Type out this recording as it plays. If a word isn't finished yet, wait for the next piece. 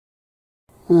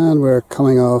And we're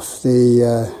coming off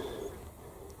the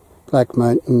Black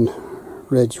Mountain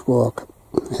Ridge Walk,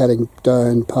 heading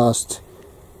down past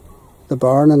the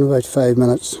barn in about 5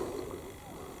 minutes,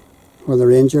 where the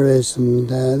ranger is. And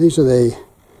these are the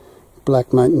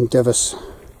Black Mountain Divis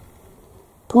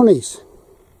ponies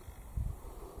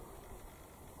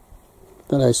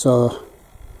that I saw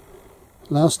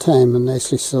last time, and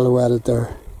nicely silhouetted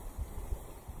there.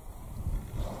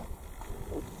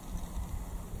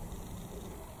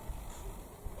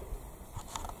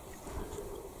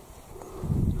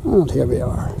 And here we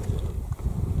are.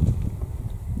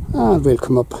 And we'll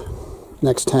come up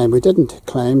next time. We didn't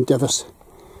climb Divis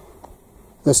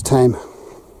this time.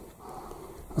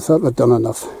 I thought we'd done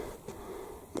enough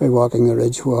by walking the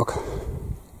ridge walk.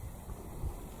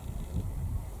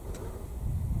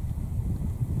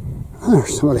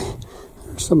 There's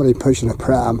somebody pushing a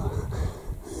pram.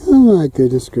 Oh my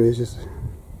goodness gracious.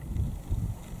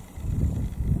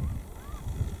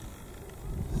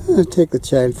 I'll take the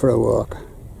child for a walk.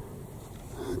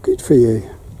 Good for you.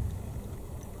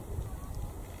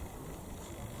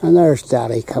 And there's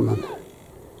Daddy coming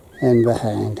in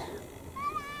behind.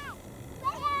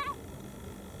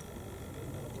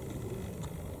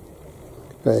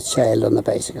 With a child on the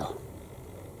bicycle.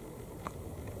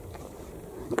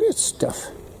 Good stuff.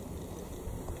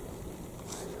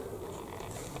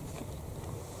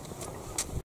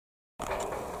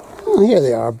 Well, here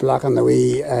they are, blocking the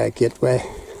wee gateway.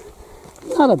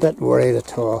 Not a bit worried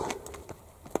at all.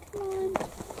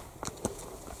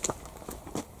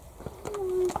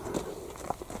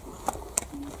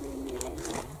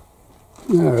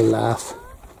 Or laugh.